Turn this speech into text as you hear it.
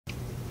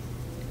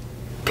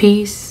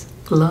Peace,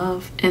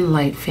 love, and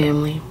light,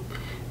 family.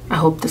 I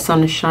hope the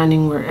sun is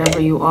shining wherever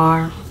you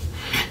are.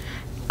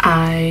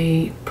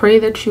 I pray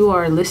that you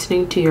are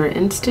listening to your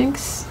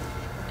instincts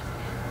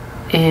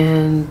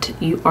and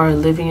you are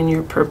living in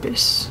your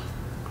purpose.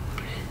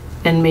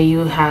 And may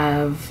you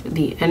have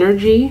the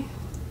energy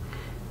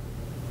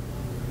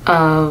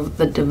of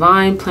the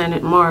divine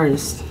planet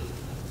Mars.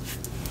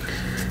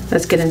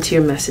 Let's get into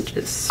your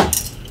messages.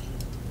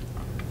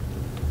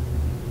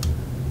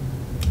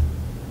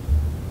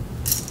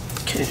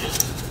 Okay.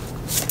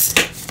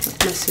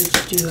 What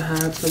message do you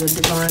have for the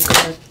divine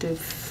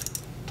collective?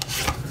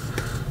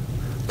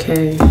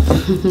 Okay.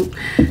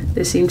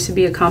 There seems to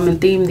be a common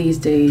theme these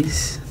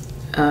days.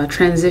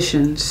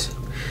 Transitions.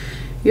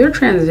 You're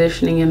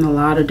transitioning in a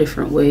lot of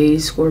different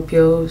ways,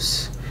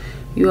 Scorpios.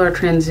 You are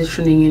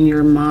transitioning in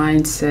your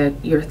mindset,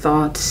 your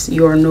thoughts.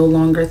 You are no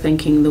longer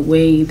thinking the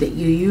way that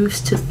you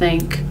used to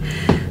think.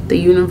 The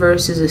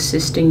universe is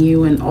assisting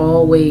you in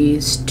all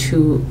ways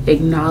to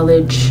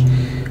acknowledge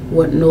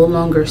what no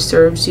longer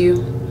serves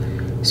you.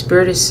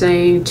 Spirit is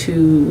saying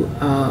to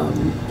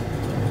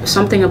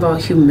something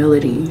about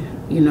humility,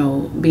 you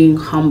know, being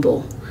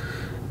humble.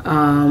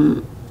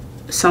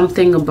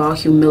 Something about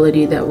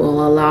humility that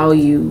will allow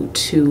you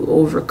to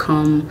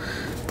overcome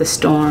the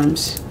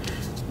storms.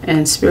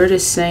 And Spirit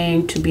is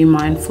saying to be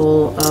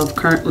mindful of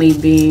currently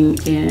being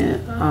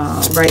in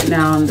right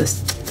now in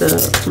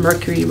the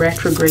Mercury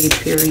retrograde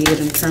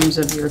period in terms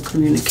of your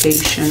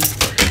communication.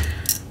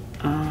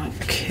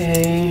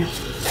 Okay.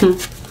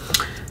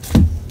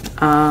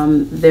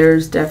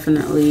 There's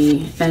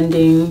definitely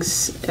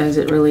endings as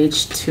it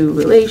relates to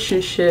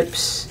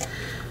relationships.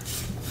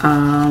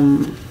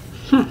 And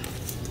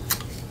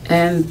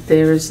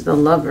there's the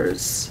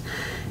Lovers.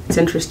 It's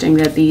interesting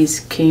that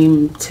these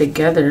came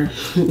together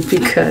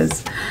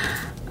because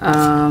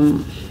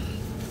I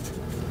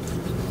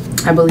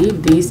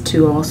believe these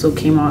two also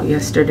came out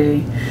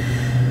yesterday.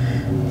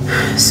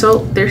 So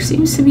there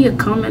seems to be a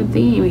common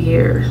theme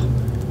here.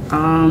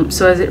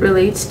 So as it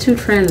relates to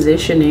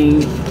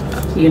transitioning,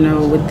 you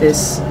know, with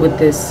this what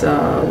is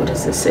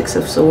the Six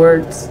of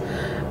Swords?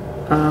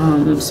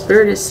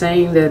 Spirit is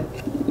saying that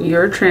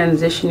you're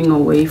transitioning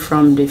away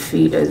from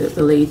defeat as it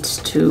relates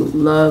to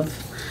love.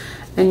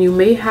 And you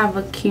may have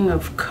a King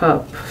of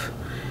Cups,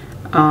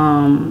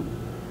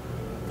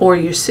 or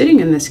you're sitting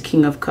in this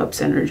King of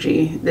Cups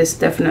energy. This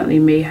definitely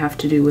may have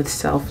to do with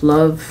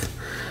self-love.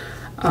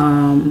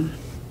 I'm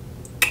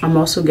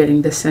also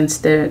getting the sense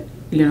that,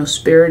 you know,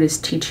 Spirit is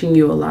teaching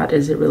you a lot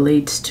as it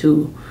relates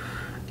to,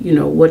 you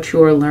know, what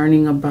you are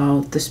learning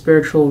about the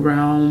spiritual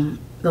realm,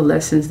 the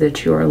lessons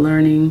that you are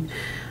learning.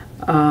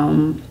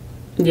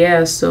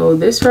 Yeah, so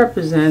this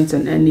represents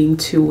an ending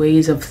to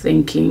ways of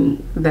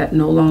thinking that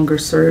no longer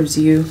serves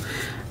you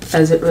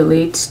as it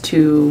relates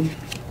to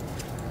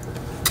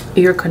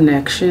your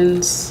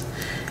connections,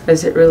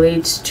 as it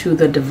relates to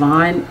the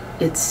divine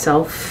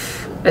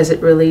itself, as it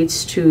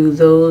relates to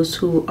those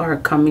who are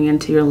coming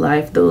into your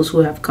life, those who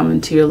have come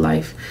into your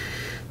life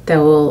that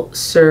will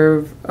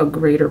serve a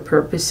greater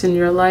purpose in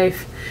your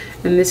life.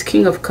 And this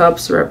King of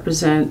Cups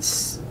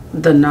represents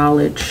the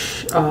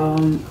knowledge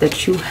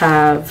that you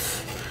have,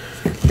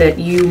 that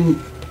you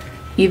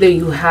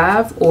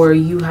have or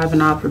you have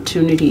an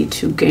opportunity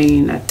to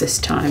gain at this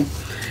time.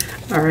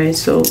 All right,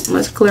 so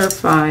let's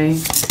clarify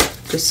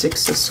the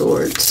Six of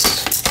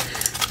Swords.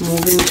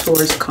 Moving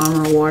towards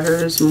calmer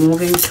waters,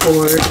 moving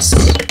towards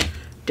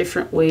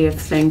different way of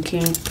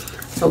thinking.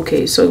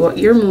 Okay, so what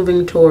you're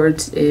moving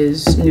towards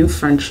is new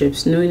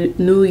friendships,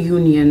 new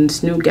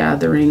unions, new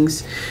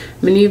gatherings.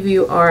 Many of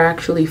you are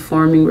actually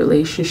forming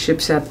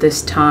relationships at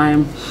this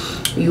time.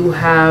 You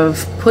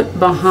have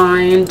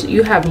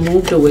you have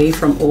moved away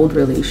from old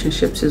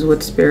relationships is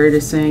what Spirit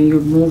is saying.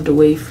 You've moved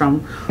away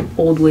from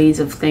old ways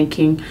of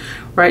thinking.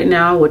 Right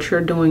now, what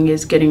you're doing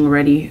is getting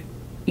ready.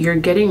 You're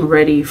getting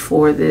ready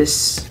for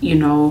this, you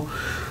know,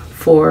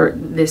 for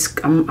this,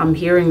 I'm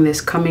hearing this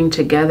coming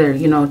together,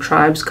 you know,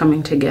 tribes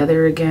coming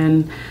together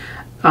again.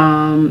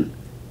 And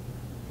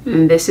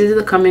this is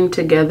the coming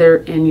together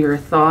in your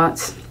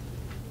thoughts.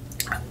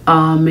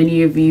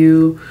 Many of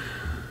you,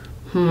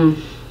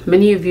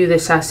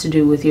 this has to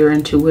do with your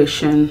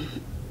intuition.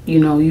 You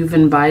know,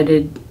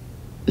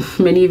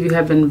 many of you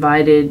have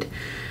invited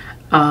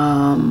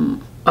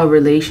a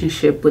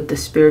relationship with the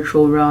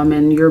spiritual realm,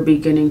 and you're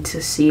beginning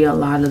to see a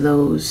lot of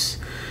those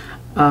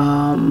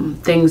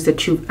things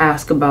that you've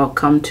asked about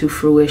come to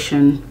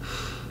fruition.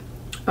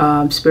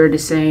 Spirit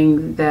is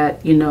saying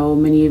that, you know,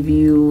 many of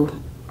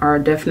you are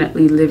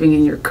definitely living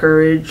in your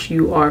courage.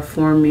 You are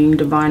forming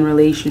divine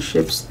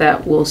relationships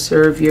that will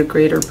serve your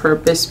greater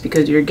purpose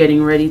because you're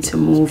getting ready to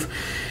move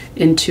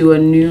into a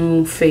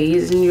new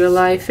phase in your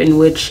life in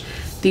which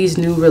these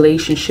new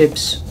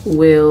relationships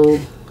will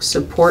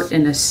support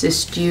and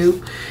assist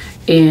you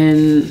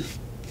in,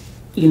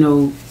 you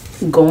know,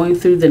 going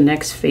through the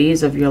next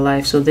phase of your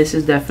life. So this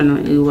is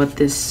definitely what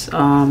this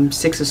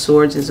Six of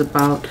Swords is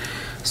about.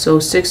 So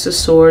Six of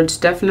Swords,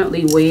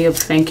 definitely way of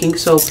thinking.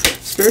 So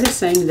Spirit is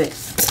saying that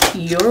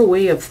your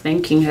way of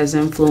thinking has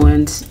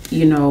influenced,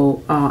 you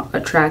know,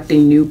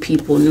 attracting new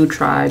people, new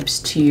tribes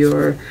to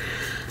your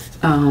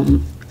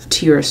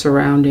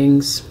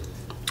surroundings.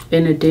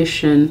 In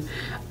addition,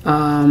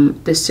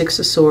 the Six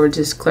of Swords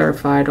is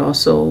clarified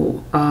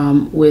also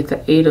with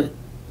the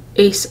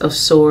Ace of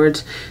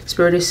Swords.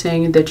 Spirit is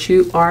saying that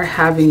you are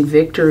having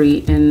victory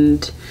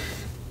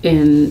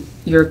in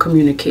your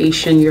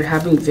communication. You're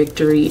having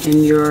victory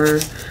in your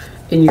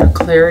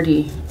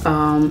clarity.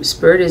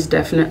 Spirit is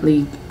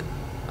definitely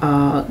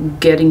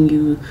getting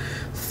you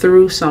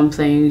through some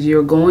things.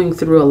 You're going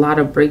through a lot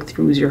of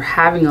breakthroughs. You're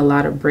having a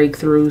lot of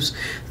breakthroughs.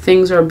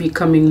 Things are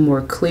becoming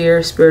more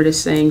clear. Spirit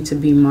is saying to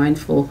be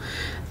mindful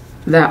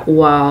that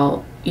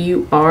while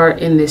you are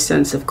in this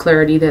sense of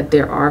clarity, that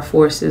there are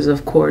forces,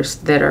 of course,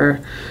 that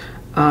are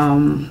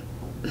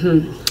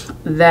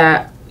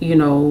that, you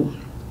know,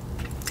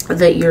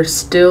 that you're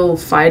still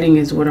fighting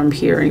is what I'm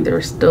hearing. There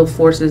are still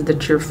forces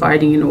that you're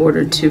fighting in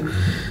order to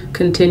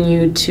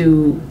continue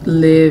to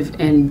live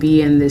and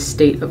be in this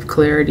state of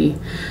clarity.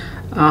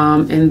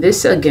 And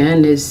this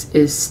again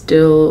is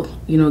still,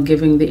 you know,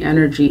 giving the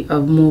energy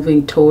of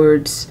moving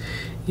towards,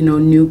 you know,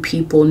 new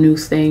people, new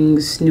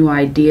things, new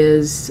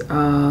ideas,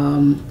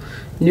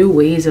 new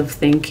ways of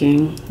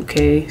thinking.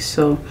 Okay,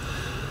 so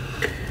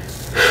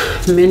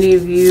many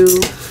of you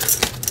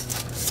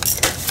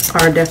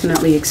are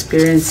definitely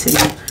experiencing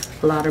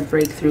a lot of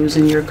breakthroughs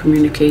in your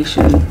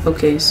communication.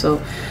 Okay,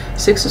 so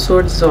Six of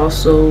Swords is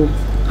also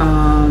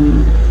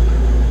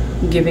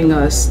giving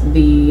us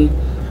the,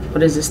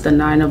 what is this, the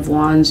Nine of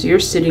Wands. You're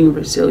sitting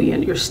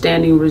resilient, you're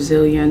standing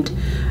resilient.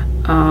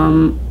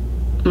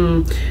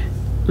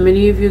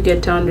 Many of you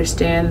get to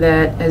understand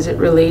that as it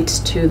relates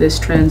to this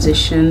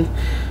transition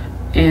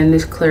and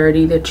this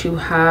clarity that you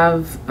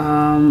have,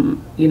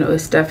 you know,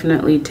 it's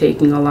definitely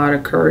taking a lot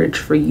of courage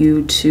for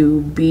you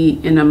to be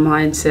in a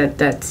mindset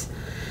that's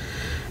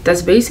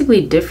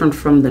basically different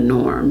from the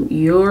norm.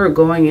 You're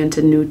going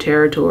into new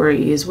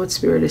territory is what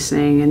Spirit is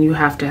saying, and you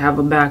have to have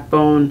a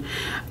backbone.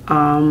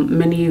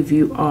 Many of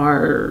you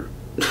are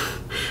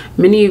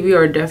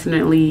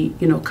definitely,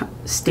 you know,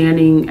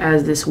 standing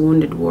as this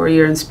wounded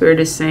warrior, and Spirit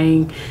is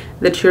saying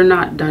that you're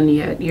not done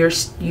yet. You're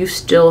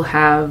still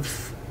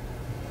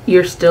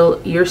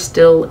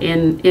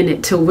in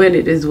it to win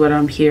it is what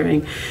I'm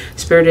hearing.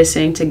 Spirit is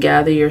saying to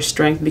gather your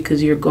strength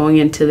because you're going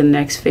into the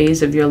next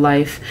phase of your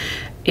life,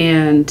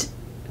 and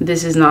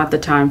this is not the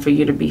time for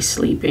you to be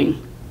sleeping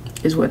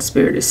is what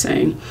Spirit is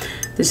saying.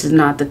 This is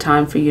not the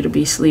time for you to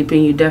be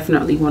sleeping. You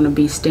definitely want to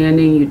be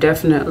standing. You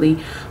definitely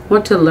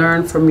want to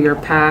learn from your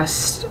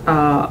past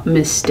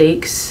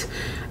mistakes.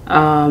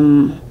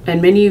 And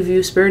many of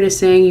you, Spirit is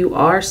saying, you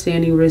are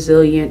standing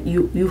resilient.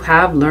 You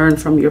have learned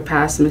from your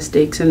past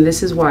mistakes, and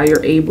this is why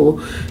you're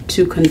able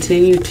to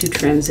continue to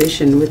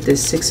transition with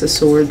this Six of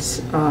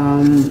Swords,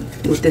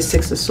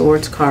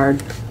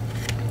 card.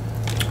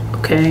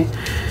 Okay.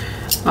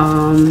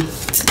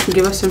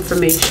 Give us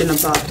information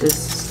about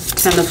this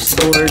Ten of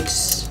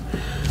Swords.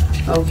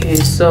 Okay,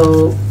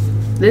 so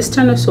this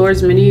Ten of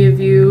Swords, many of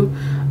you,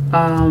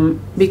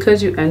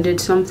 because you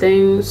ended some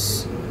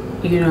things,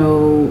 you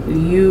know,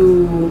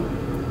 you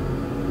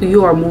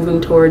are moving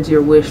towards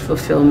your wish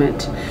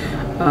fulfillment,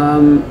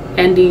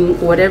 ending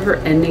whatever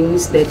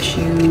endings that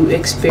you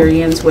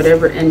experience,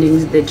 whatever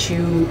endings that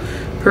you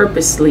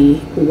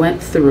purposely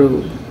went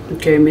through.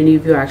 Okay, many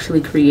of you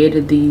actually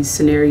created these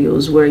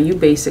scenarios where you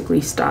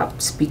basically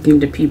stopped speaking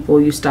to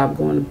people, you stopped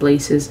going to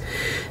places.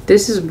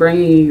 This is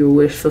bringing you your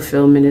wish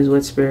fulfillment is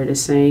what Spirit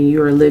is saying.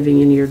 You are living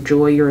in your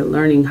joy. You're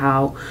learning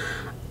how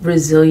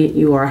resilient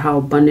you are, how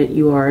abundant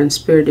you are, and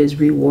Spirit is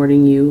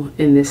rewarding you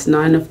in this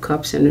Nine of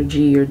Cups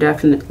energy. You're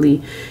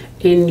definitely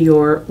in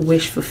your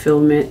wish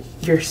fulfillment.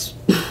 Your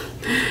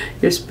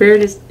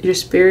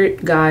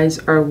spirit guides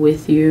are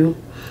with you.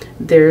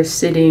 They're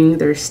sitting,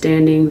 they're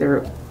standing,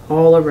 they're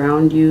all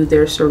around you,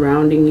 they're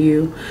surrounding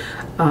you,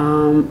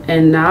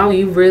 and now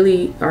you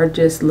really are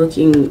just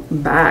looking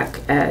back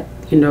at,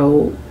 you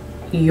know,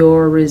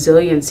 your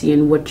resiliency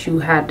and what you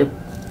had to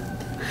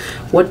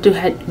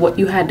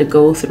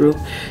go through.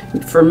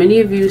 For many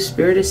of you,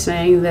 Spirit is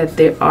saying that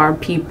there are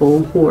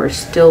people who are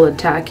still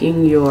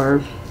attacking you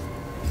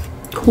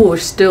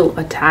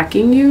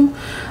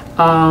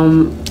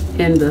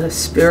in the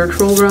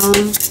spiritual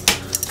realm.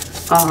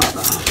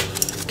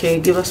 Okay,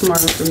 give us more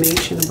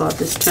information about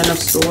this Ten of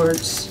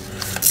Swords.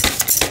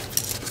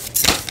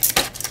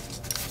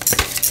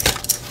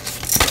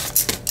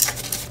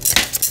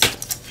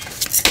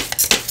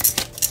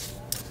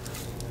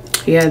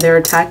 Yeah, they're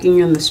attacking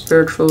you in the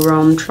spiritual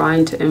realm,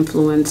 trying to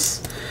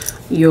influence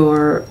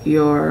your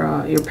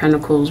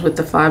pentacles with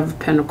the Five of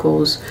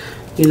Pentacles.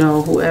 You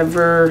know,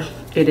 whoever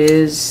it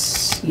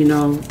is, you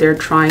know, they're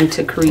trying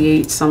to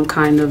create some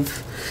kind of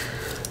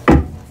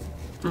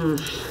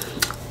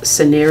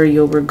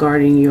scenario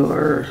regarding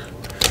your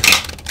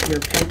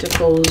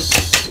pentacles.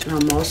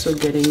 I'm also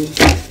getting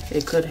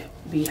it could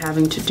be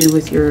having to do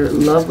with your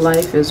love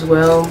life as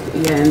well.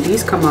 Yeah, and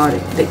these came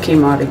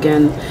out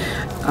again.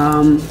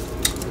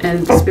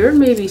 And Spirit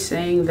may be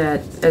saying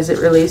that as it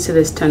relates to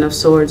this Ten of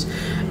Swords,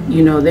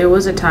 you know, there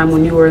was a time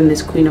when you were in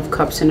this Queen of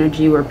Cups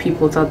energy where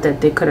people thought that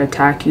they could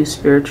attack you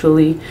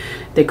spiritually.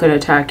 They could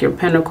attack your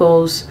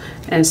pentacles.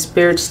 And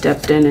Spirit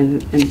stepped in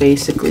and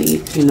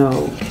basically, you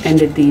know,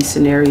 ended these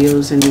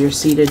scenarios, and you're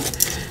seated,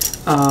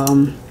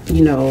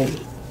 you know,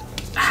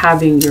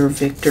 having your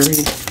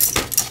victory.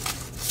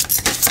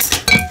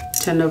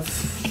 Ten of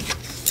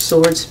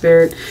Swords,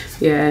 Spirit.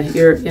 Yeah,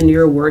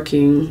 you're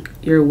working,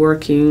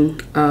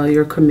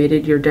 you're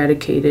committed, you're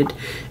dedicated,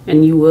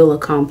 and you will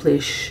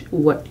accomplish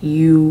what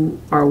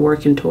you are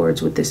working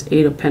towards with this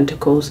Eight of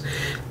Pentacles.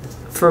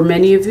 For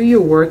many of you,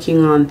 you're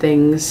working on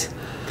things.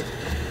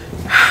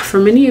 For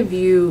many of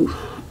you,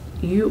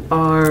 you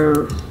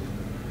are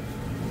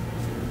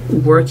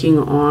working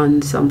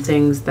on some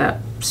things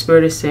that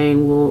Spirit is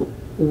saying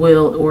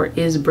will or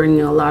is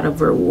bringing a lot of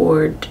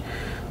reward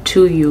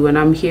to you. And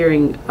I'm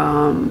hearing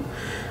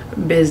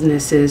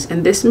businesses,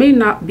 and this may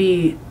not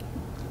be,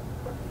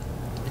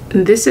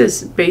 this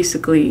is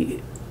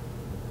basically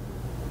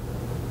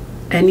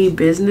any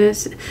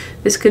business.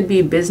 This could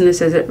be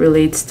business as it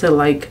relates to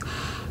like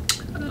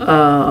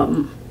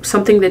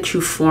something that you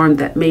formed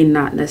that may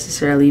not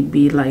necessarily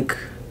be like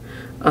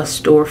a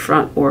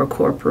storefront or a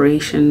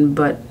corporation,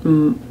 but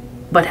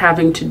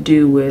having to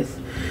do with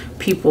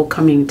people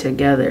coming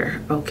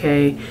together,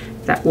 okay,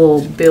 that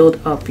will build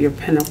up your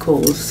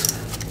pentacles.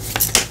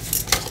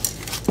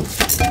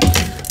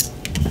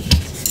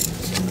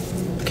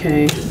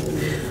 Okay,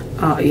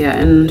 yeah,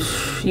 and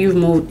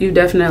you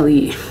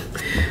definitely,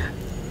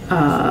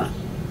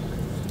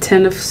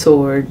 Ten of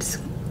Swords,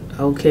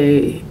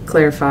 okay,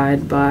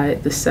 clarified by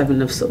the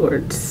Seven of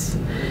Swords.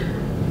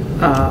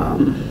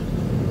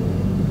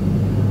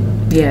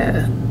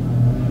 Yeah,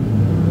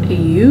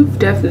 you've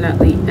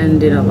definitely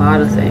ended a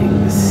lot of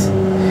things.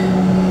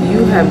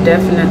 You have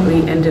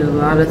definitely ended a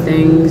lot of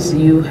things.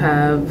 You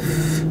have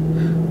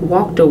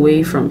walked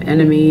away from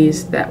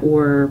enemies that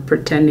were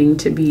pretending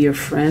to be your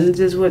friends,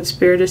 is what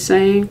Spirit is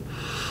saying,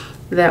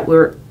 that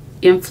were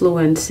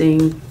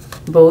influencing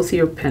both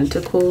your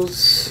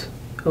pentacles,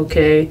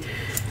 okay?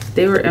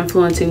 They were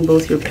influencing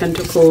both your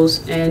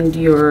pentacles and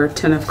your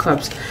Ten of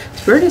Cups.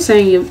 Spirit is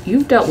saying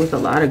you've dealt with a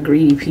lot of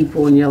greedy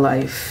people in your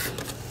life.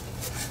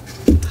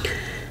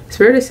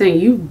 Spirit is saying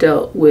you've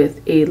dealt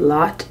with a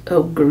lot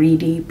of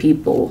greedy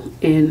people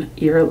in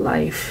your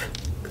life.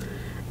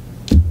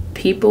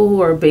 People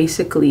who are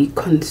basically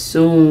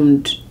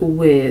consumed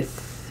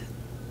with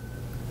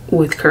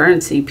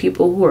currency.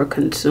 People who are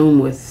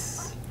consumed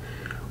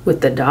with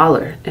the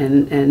dollar,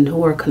 and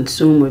who are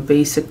consumed with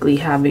basically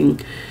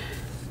having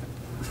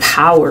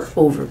power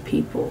over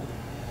people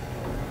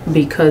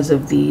because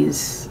of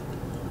these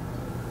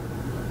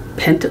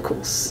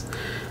pentacles.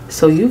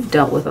 So you've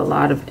dealt with a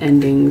lot of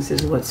endings,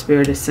 is what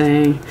Spirit is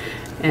saying.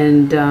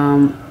 And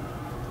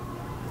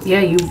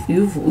yeah,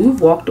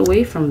 you've walked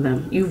away from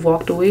them. You've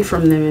walked away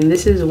from them, and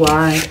this is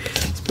why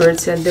Spirit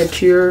said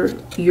that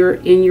you're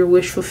in your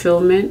wish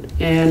fulfillment,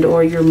 and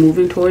or you're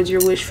moving towards your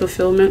wish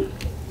fulfillment.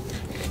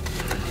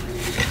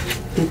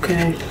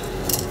 Okay.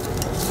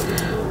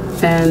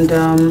 And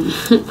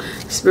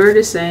Spirit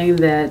is saying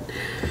that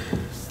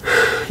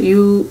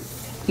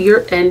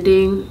your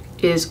ending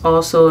is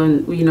also,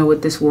 in, you know,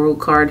 with this World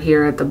card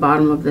here at the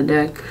bottom of the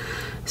deck,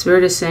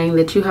 Spirit is saying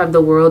that you have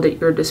the world at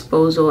your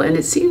disposal. And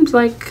it seems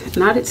like,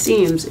 not it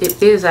seems,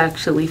 it is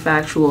actually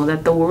factual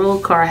that the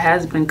World card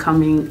has been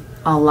coming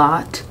a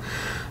lot.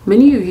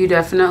 Many of you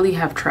definitely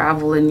have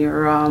travel in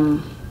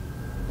your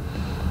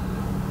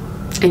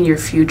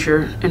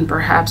future, and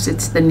perhaps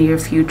it's the near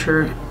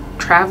future.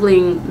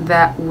 Traveling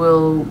that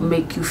will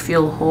make you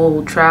feel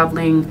whole,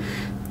 traveling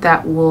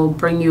that will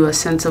bring you a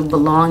sense of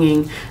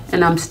belonging.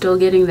 And I'm still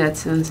getting that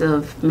sense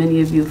of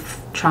many of you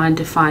trying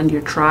to find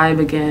your tribe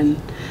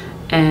again.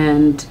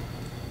 And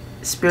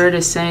Spirit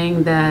is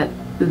saying that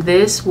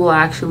this will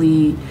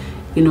actually,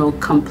 you know,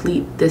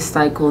 complete this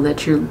cycle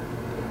that you're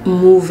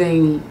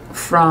moving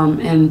from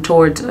and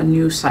towards a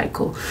new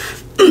cycle.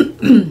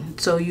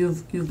 So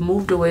you've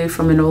moved away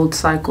from an old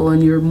cycle,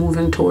 and you're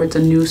moving towards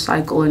a new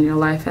cycle in your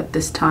life at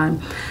this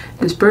time.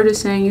 And Spirit is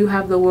saying you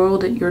have the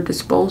world at your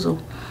disposal.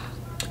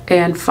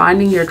 And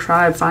finding your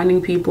tribe,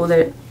 finding people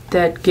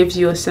that gives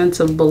you a sense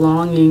of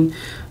belonging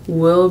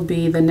will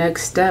be the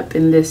next step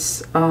in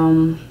this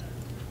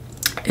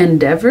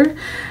endeavor.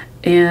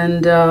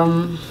 And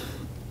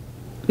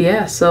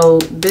yeah, so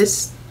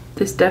this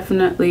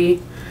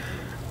definitely,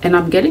 and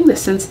I'm getting the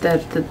sense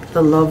that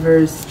the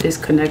Lovers is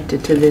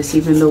connected to this,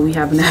 even though we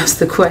haven't asked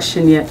the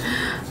question yet.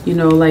 You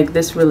know, like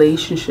this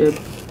relationship,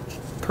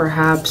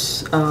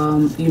 perhaps,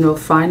 you know,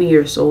 finding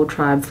your soul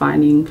tribe,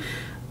 finding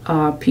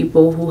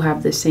people who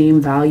have the same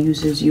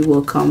values as you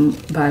will come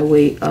by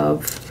way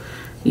of,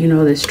 you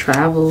know, this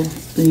travel.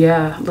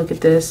 Yeah, look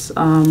at this.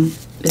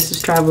 This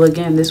is travel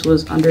again. This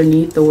was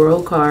underneath the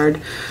World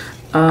card.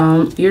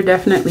 You're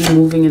definitely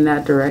moving in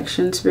that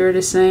direction, Spirit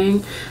is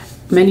saying.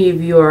 Many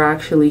of you are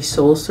actually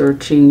soul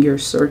searching. You're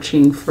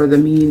searching for the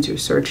means. You're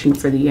searching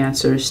for the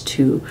answers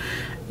to,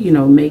 you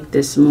know, make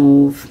this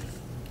move.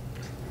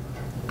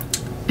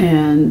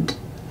 And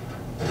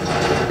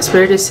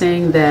Spirit is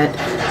saying that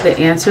the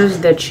answers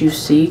that you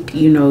seek,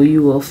 you know,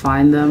 you will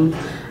find them.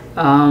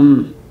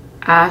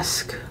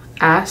 Ask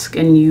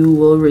and you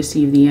will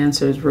receive the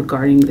answers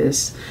regarding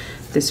this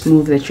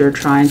move that you're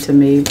trying to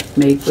make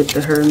with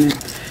the Hermit.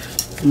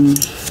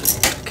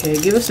 Okay,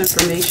 give us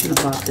information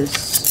about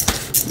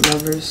this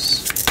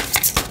Lovers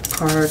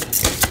card.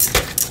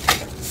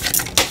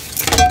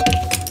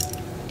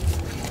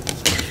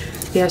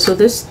 Yeah, so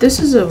this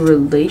is a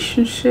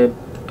relationship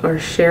or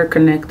share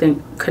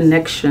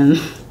connection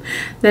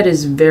that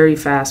is very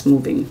fast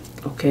moving.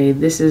 Okay,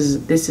 this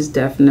is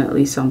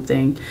definitely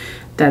something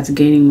that's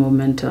gaining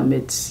momentum.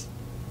 It's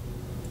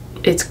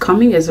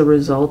coming as a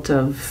result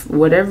of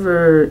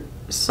whatever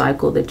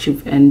cycle that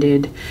you've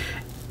ended.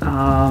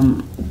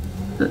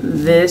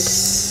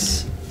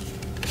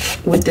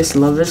 With this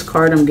Lovers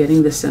card, I'm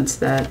getting the sense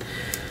that,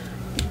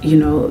 you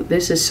know,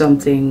 this is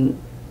something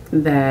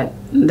that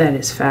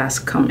is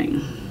fast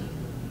coming.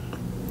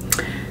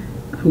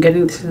 I'm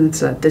getting the sense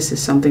that this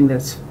is something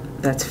that's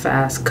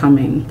fast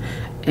coming,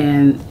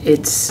 and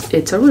it's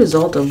a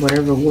result of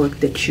whatever work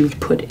that you've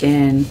put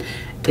in,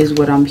 is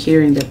what I'm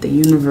hearing, that the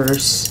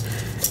universe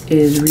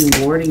is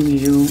rewarding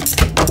you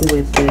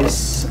with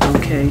this.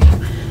 Okay,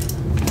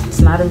 it's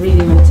not a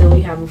reading until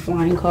we have a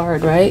flying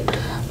card, right?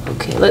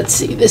 Okay, let's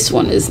see. This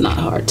one is not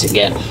hard to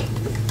get.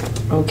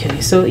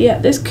 Okay, so yeah,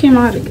 this came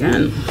out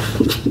again.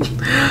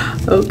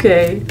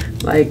 Okay,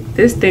 like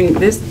this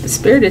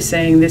Spirit is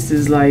saying this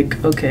is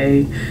like,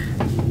 okay,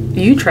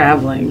 you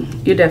traveling.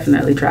 You're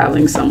definitely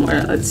traveling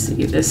somewhere. Let's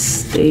see, this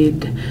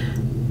stayed.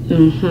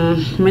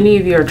 Many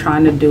of you are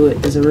trying to do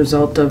it as a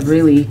result of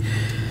really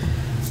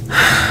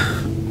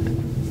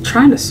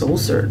trying to soul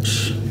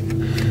search.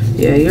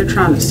 Yeah, you're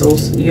trying to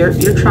you're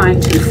trying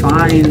to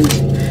find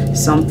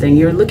something.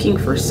 You're looking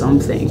for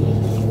something.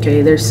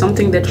 Okay, there's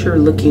something that you're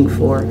looking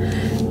for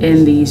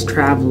in these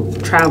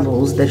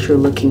travels that you're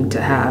looking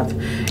to have.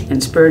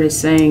 And Spirit is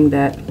saying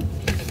that,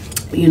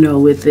 you know,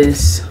 with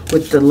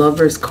the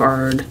Lovers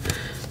card,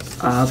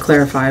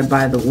 clarified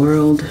by the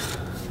World,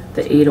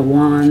 the 8 of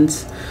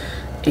Wands,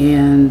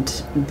 and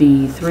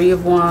the 3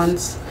 of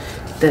Wands,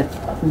 that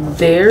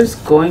there's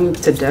going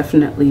to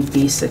definitely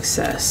be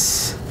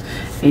success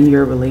in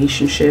your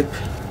relationship.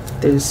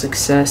 There's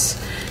success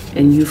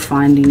in you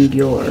finding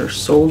your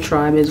soul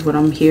tribe, is what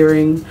I'm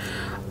hearing.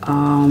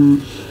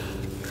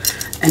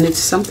 And it's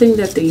something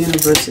that the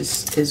universe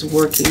is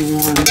working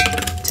on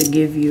to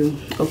give you.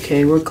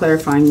 Okay, we're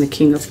clarifying the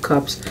King of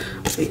Cups.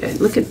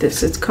 Look at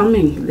this, it's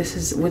coming. This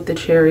is with the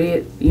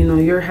Chariot. You know,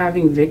 you're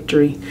having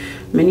victory.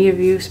 Many of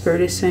you,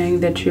 Spirit is saying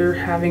that you're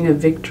having a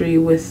victory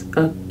with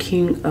a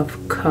King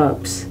of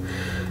Cups.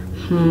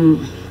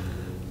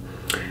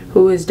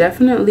 Who is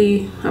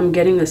definitely, I'm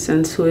getting a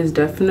sense, who is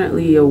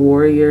definitely a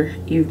warrior.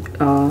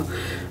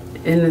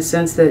 In the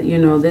sense that, you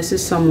know, this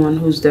is someone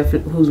who's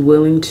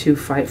willing to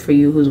fight for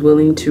you, who's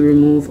willing to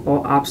remove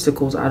all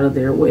obstacles out of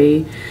their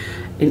way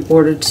in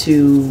order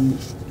to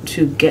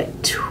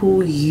get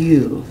to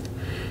you.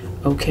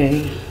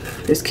 Okay,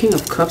 this King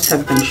of Cups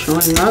have been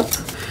showing up.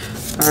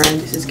 All right,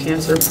 this is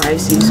Cancer,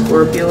 Pisces,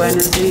 Scorpio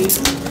energy,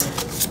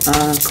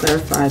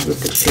 clarified with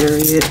the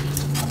Chariot.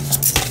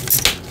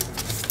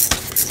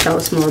 Tell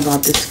us more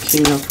about this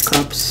King of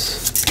Cups.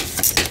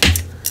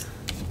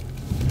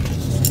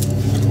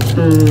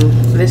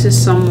 This is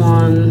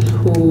someone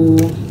who,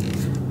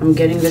 I'm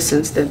getting the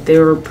sense that they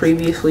were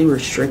previously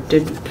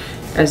restricted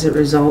as a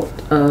result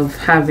of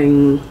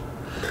having,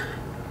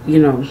 you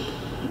know,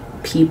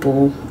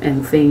 people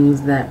and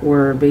things that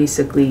were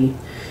basically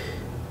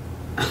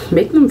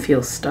making them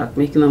feel stuck,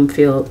 making them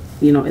feel,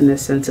 you know, in the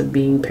sense of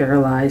being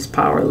paralyzed,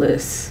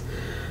 powerless.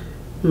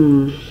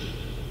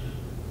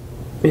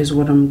 Is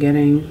what I'm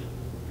getting.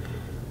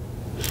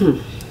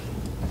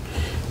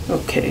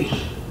 Okay,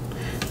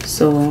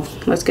 so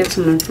let's get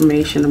some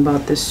information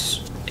about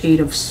this 8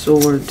 of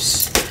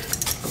Swords.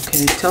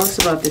 Okay, tell us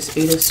about this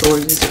 8 of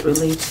Swords as it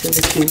relates to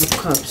the King of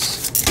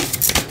Cups.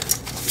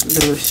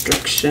 The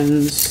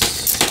restrictions,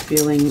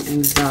 feeling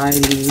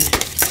anxiety.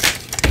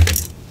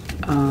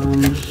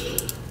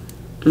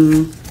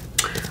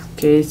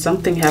 Okay,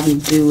 something having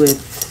to do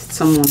with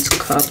someone's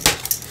cup.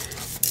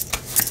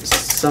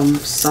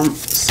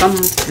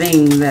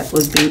 Something that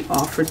was being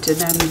offered to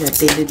them that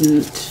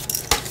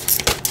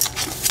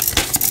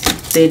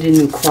they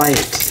didn't quite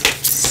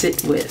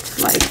sit with.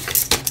 Like,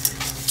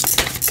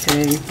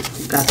 okay,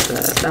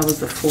 that was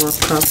the 4 of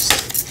Cups.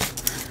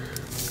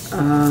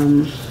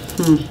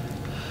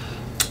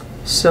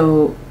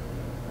 So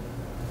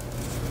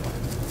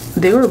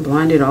they were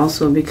blinded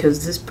also,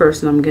 because this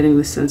person, I'm getting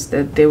the sense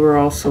that they were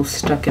also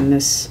stuck in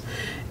this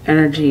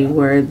energy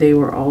where they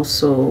were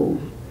also,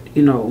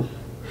 you know,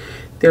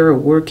 they were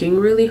working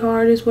really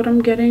hard, is what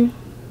I'm getting.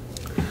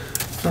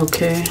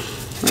 Okay,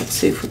 let's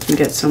see if we can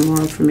get some more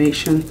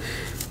information.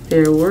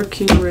 They're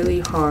working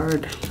really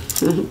hard,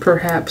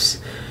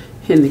 perhaps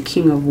in the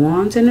King of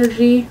Wands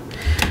energy.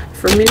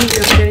 For many,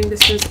 you're getting the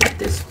sense that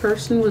this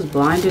person was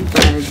blinded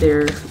by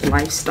their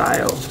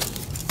lifestyle.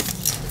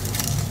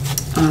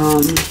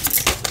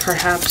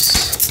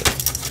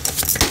 Perhaps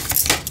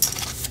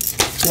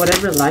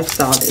whatever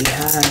lifestyle they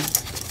had,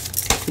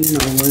 you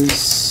know,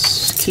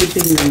 was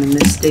keeping them in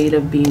this state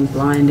of being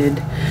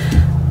blinded.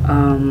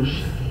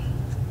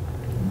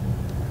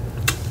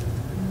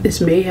 This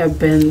may have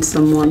been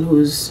someone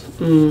who's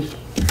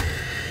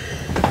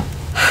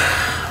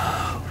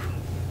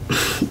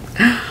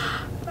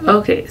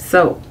okay,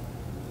 so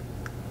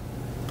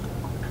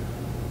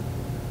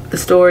the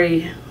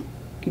story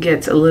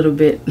gets a little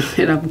bit,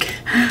 and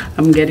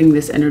I'm getting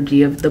this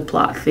energy of the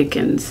plot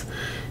thickens.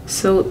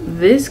 So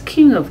this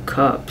King of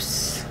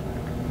Cups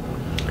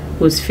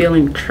was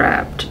feeling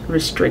trapped,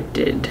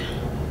 restricted,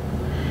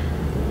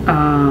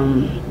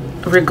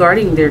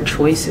 regarding their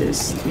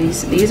choices.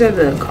 These are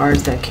the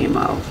cards that came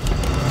out.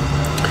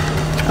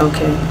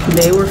 Okay,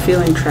 they were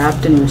feeling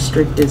trapped and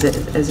restricted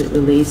as it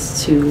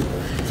relates to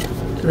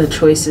the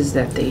choices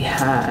that they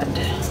had.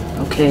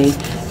 Okay,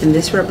 and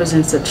this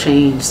represents a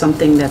change,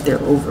 something that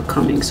they're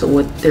overcoming. So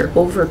what they're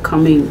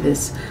overcoming,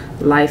 this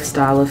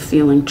lifestyle of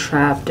feeling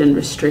trapped and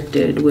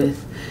restricted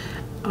with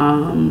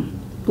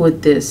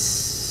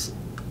this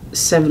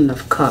Seven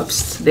of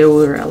Cups. There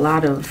were a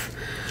lot of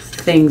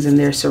things in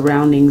their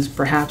surroundings,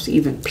 perhaps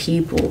even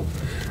people,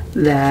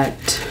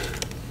 that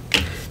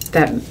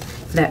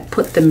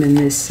put them in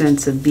this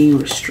sense of being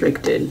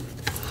restricted.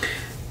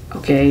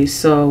 Okay,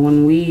 so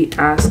when we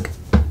ask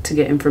to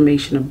get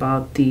information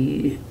about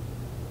the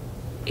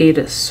Eight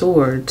of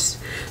Swords,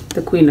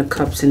 the Queen of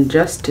Cups and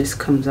Justice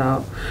comes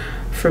out.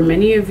 For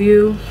many of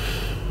you,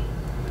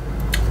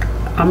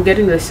 I'm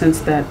getting the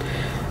sense that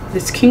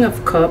this King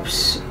of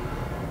Cups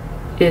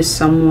is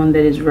someone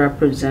that is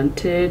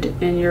represented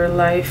in your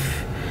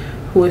life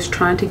who is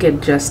trying to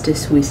get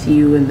justice with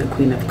you in the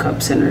Queen of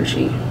Cups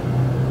energy.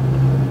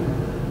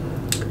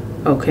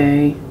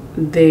 Okay,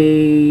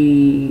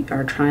 they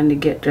are trying to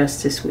get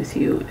justice with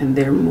you, and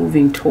they're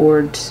moving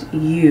towards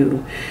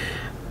you.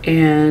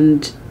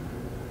 And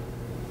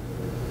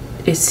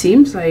it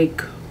seems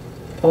like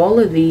all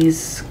of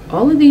these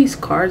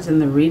cards in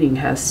the reading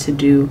has to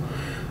do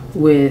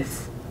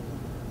with,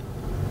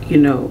 you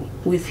know,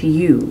 with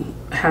you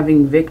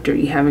having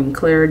victory, having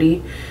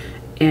clarity,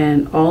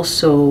 and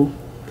also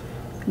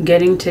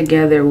getting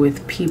together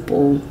with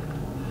people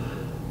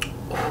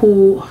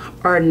who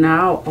are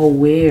now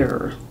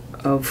aware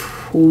of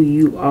who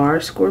you are,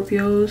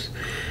 Scorpios.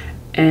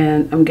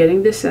 And I'm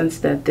getting the sense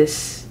that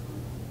this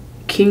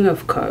King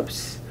of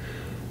Cups,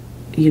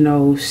 you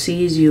know,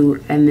 sees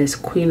you and this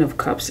Queen of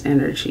Cups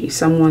energy,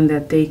 someone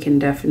that they can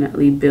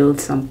definitely build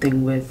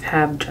something with,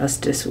 have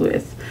justice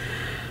with.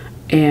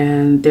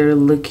 And they're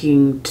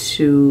looking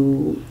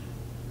to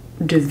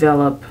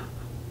develop,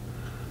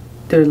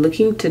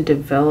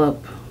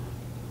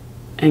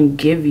 and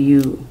give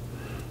you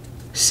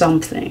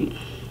something.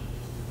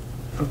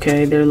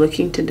 Okay, they're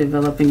looking to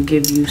develop and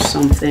give you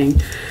something.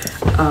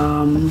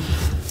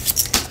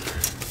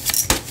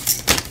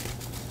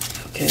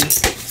 Okay,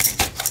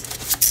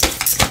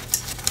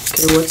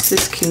 what's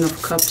this King of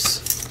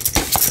Cups?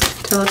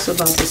 Tell us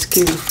about this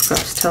King of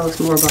Cups. Tell us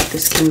more about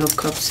this King of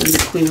Cups and the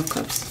Queen of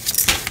Cups.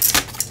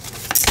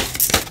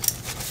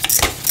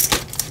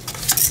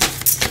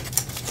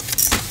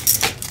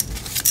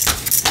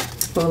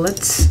 Well,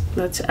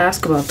 let's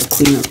ask about the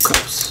Queen of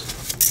Cups.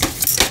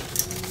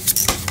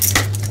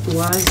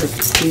 Why is the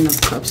Queen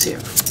of Cups here?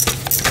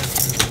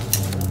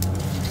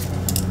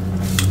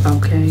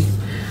 Okay.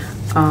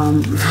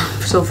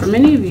 So for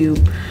many of you,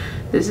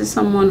 this is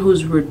someone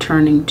who's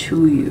returning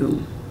to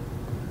you.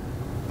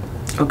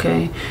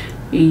 Okay?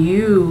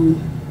 You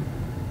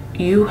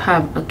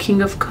have a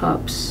King of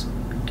Cups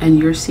and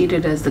you're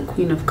seated as the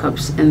Queen of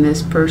Cups, and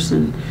this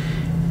person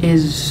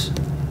is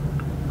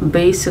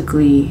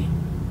basically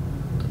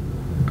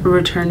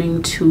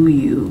returning to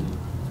you.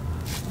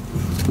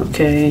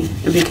 Okay,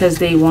 because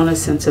they want a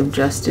sense of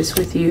justice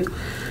with you.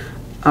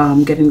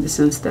 Getting the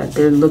sense that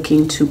they're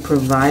looking to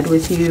provide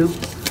with you.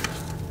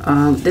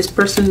 This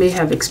person may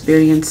have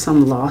experienced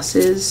some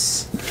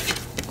losses,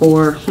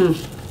 or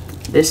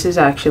this is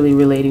actually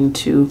relating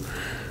to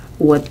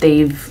what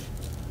they've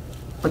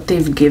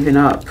given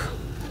up.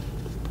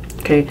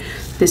 Okay,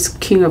 this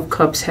King of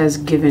Cups has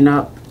given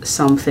up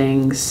some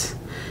things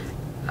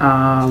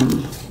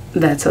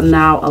that's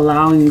now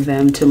allowing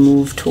them to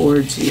move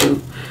towards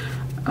you.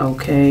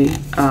 Okay,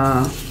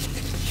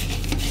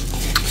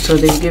 so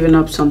they've given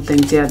up some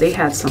things. Yeah, they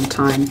had some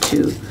time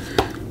to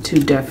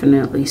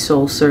definitely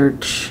soul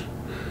search.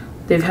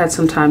 They've had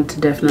some time to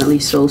definitely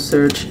soul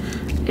search.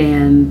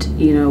 And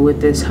you know, with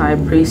this High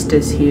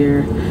Priestess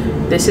here,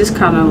 this is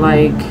kind of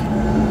like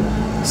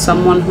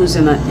someone who's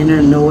in an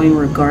inner knowing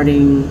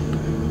regarding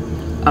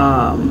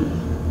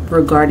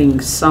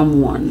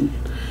someone.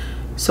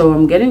 So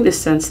I'm getting the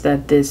sense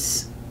that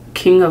this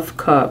King of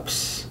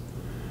Cups,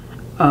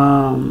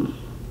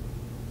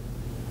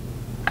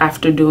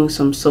 after doing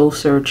some soul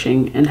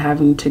searching and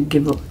having to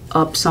give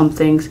up some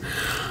things,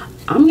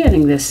 I'm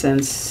getting this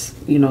sense,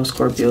 you know,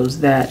 Scorpios,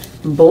 that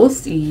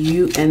both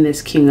you and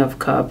this King of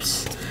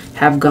Cups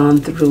have gone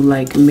through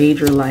like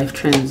major life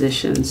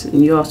transitions.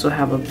 And you also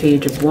have a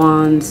Page of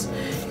Wands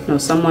You know,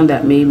 someone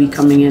that may be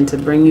coming in to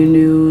bring you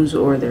news,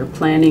 or they're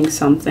planning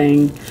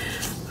something.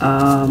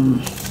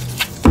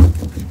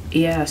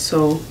 Yeah,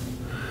 so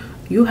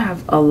you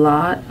have a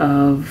lot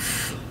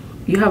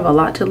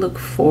to look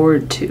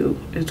forward to,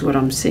 is what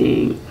I'm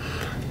seeing.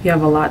 You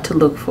have a lot to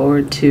look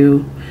forward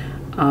to.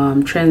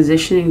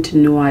 Transitioning to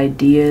new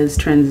ideas,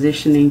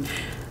 transitioning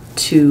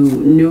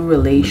to new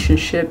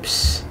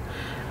relationships.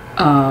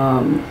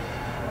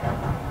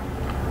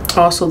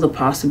 Also, the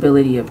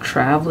possibility of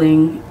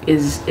traveling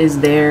is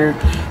there.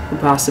 The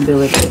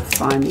possibility of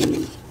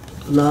finding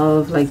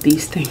love. Like,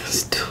 these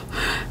things,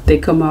 they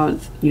come out,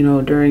 you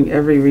know, during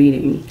every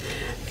reading.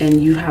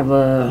 And you have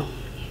a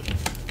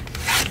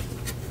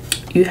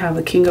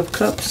King of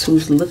Cups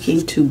who's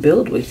looking to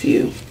build with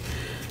you.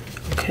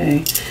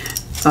 Okay.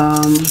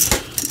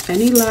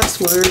 Any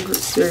last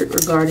words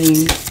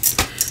regarding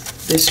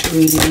this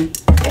reading?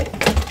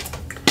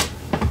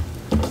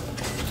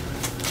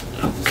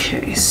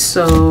 Okay,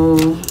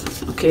 so,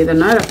 okay, the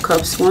Knight of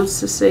Cups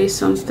wants to say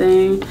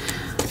something.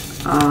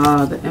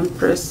 The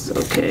Empress,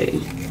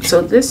 okay.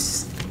 So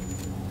this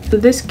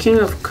King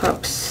of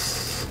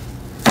Cups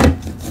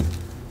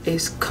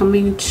is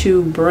coming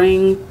to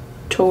bring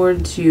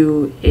towards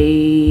you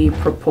a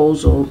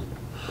proposal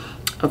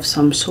of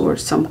some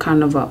sort, some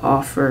kind of an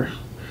offer.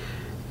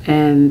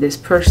 And this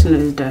person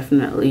is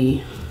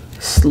definitely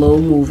slow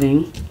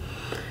moving.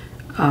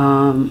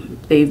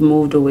 They've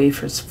moved away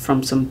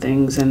from some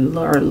things and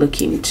are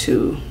looking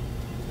to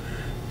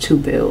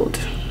build.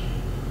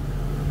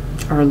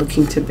 Are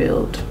looking to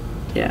build.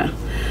 Yeah.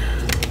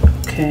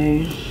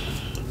 Okay.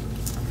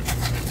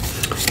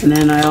 And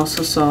then I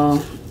also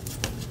saw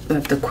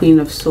that the Queen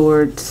of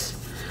Swords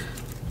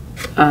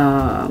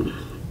and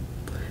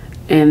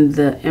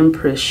the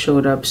Empress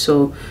showed up.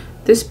 So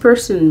this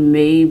person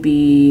may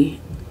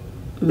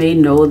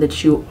know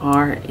that you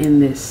are in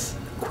this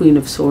Queen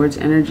of Swords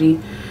energy.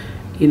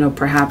 You know,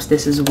 perhaps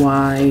this is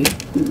why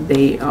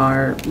they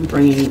are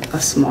bringing a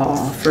small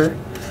offer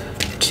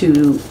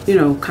to, you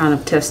know, kind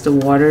of test the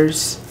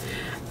waters.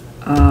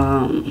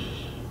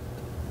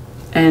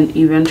 And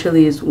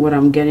eventually, is what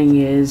I'm getting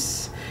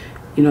is,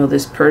 you know,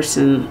 this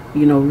person,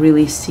 you know,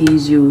 really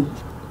sees you.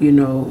 You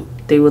know,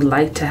 they would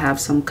like to have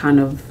some kind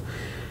of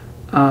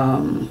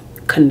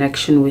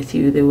connection with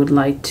you. They would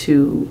like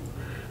to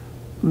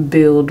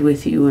build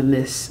with you in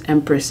this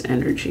Empress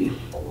energy.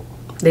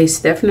 They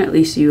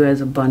definitely see you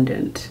as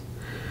abundant.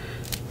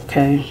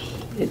 Okay,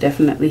 they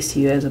definitely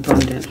see you as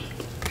abundant.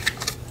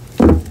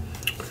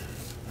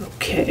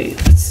 Okay,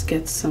 let's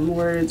get some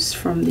words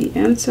from the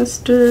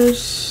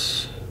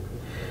ancestors.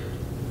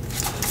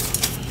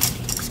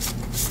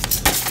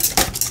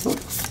 What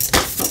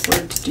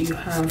words do you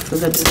have for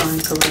the Divine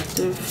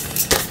Collective?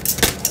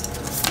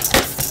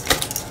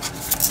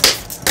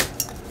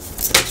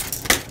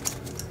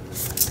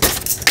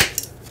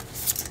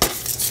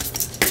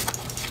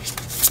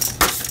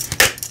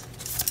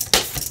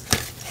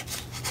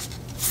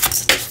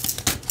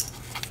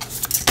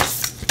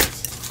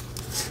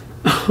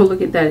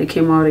 Look at that, it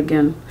came out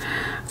again.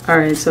 All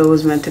right, so it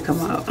was meant to come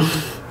out.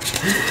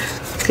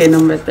 Okay,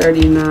 number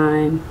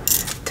 39,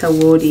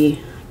 Tawodi,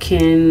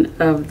 kin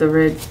of the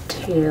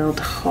red-tailed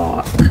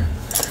hawk.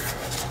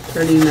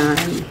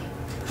 39.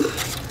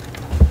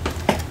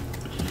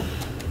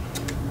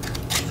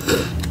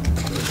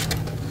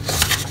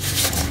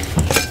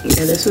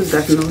 Yeah, this was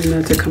definitely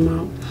meant to come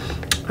out.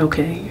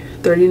 Okay,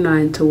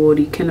 39,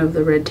 Tawodi, kin of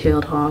the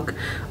red-tailed hawk.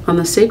 On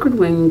the sacred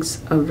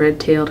wings of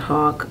red-tailed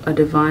hawk, a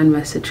divine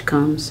message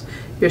comes.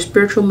 Your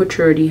spiritual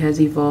maturity has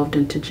evolved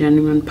into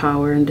genuine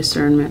power and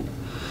discernment.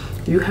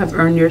 You have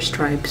earned your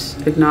stripes.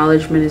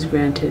 Acknowledgement is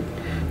granted.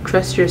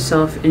 Trust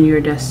yourself in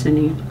your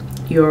destiny.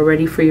 You are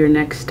ready for your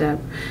next step.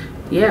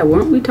 Yeah,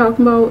 weren't we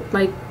talking about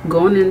like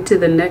going into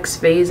the next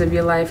phase of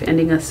your life,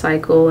 ending a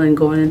cycle and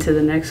going into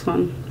the next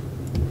one?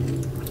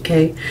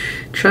 Okay,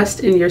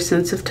 trust in your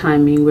sense of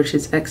timing, which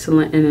is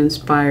excellent and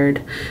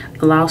inspired.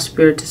 Allow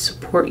spirit to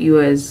support you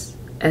as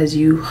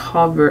you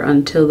hover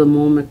until the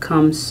moment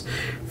comes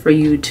for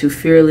you to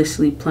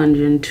fearlessly plunge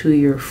into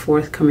your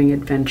forthcoming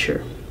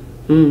adventure.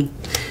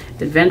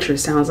 Adventure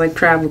sounds like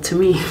travel to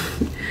me.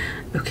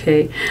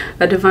 Okay,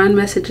 a divine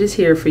message is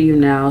here for you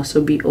now,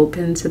 so be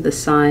open to the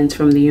signs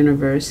from the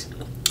universe.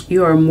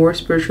 You are more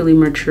spiritually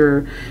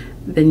mature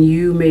than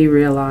you may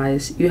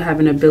realize. You have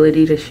an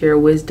ability to share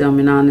wisdom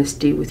and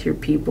honesty with your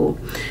people.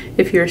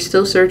 If you're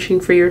still searching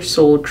for your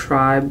soul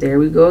tribe, there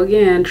we go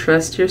again,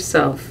 trust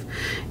yourself.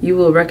 You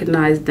will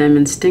recognize them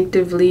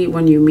instinctively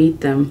when you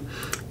meet them,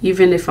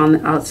 even if on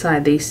the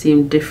outside they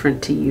seem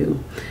different to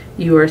you.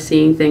 You are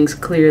seeing things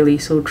clearly,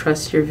 so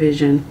trust your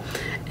vision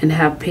and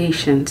have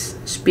patience.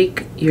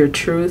 Speak your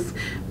truth,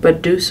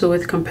 but do so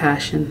with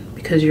compassion,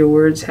 because your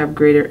words have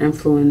greater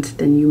influence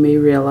than you may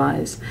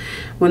realize.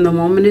 When the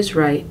moment is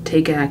right,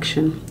 take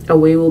action. A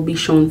way will be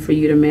shown for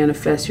you to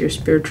manifest your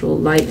spiritual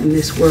light in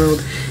this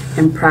world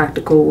in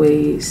practical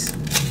ways.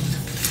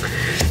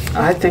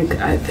 I think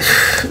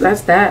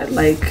that's that.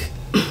 Like,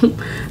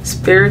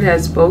 spirit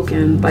has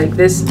spoken. Like,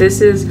 this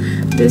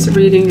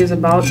reading is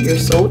about your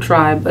soul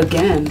tribe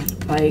again.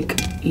 Like,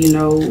 You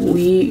know,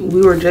 we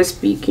were just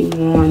speaking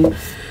on,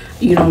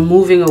 you know,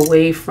 moving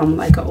away from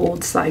like an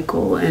old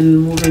cycle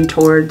and moving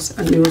towards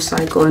a new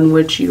cycle in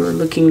which you are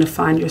looking to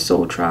find your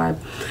soul tribe.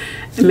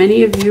 And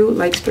many of you,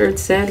 like Spirit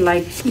said,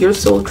 like your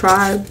soul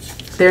tribe,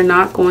 they're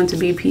not going to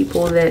be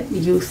people that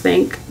you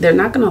think. They're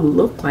not going to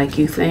look like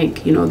you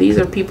think. You know, these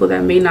are people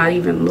that may not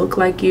even look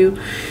like you.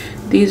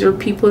 These are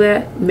people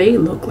that may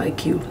look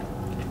like you.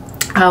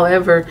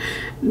 However,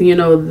 you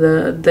know,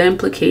 the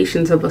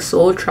implications of a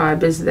soul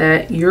tribe is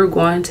that you're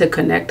going to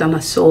connect on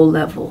a soul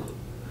level.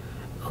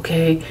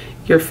 Okay,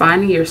 you're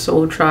finding your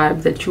soul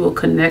tribe that you will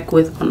connect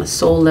with on a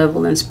soul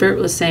level. And Spirit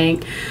was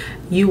saying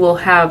you will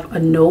have a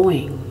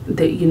knowing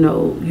that, you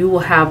know, you will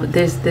have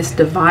this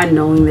divine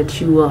knowing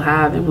that you will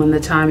have. And when the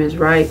time is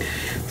right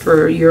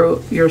for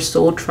your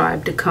soul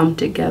tribe to come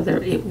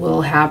together, it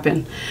will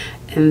happen.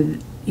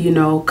 And, you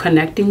know,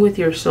 connecting with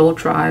your soul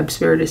tribe,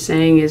 Spirit is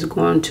saying, is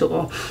going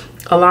to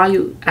allow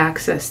you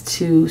access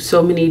to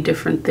so many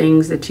different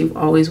things that you've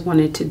always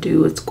wanted to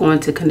do. It's going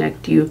to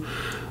connect you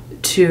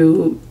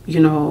to, you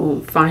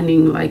know,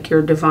 finding like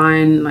your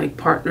divine like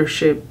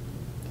partnership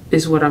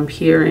is what I'm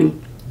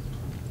hearing.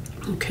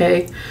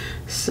 Okay,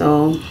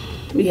 so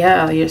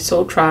yeah, your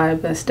soul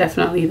tribe, that's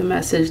definitely the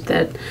message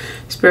that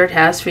Spirit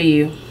has for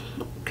you.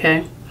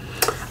 Okay,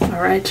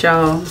 all right,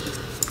 y'all,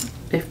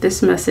 if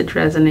this message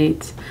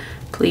resonates,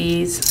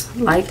 please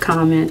like,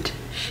 comment,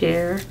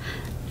 share,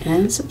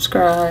 and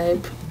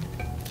subscribe.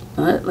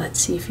 Let's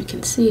see if you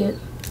can see it.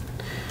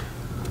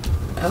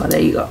 Oh, there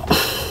you go.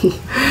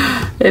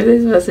 If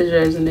this message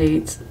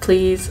resonates,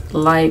 please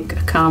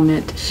like,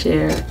 comment,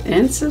 share,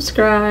 and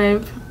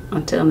subscribe.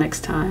 Until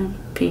next time,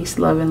 peace,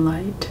 love, and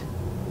light.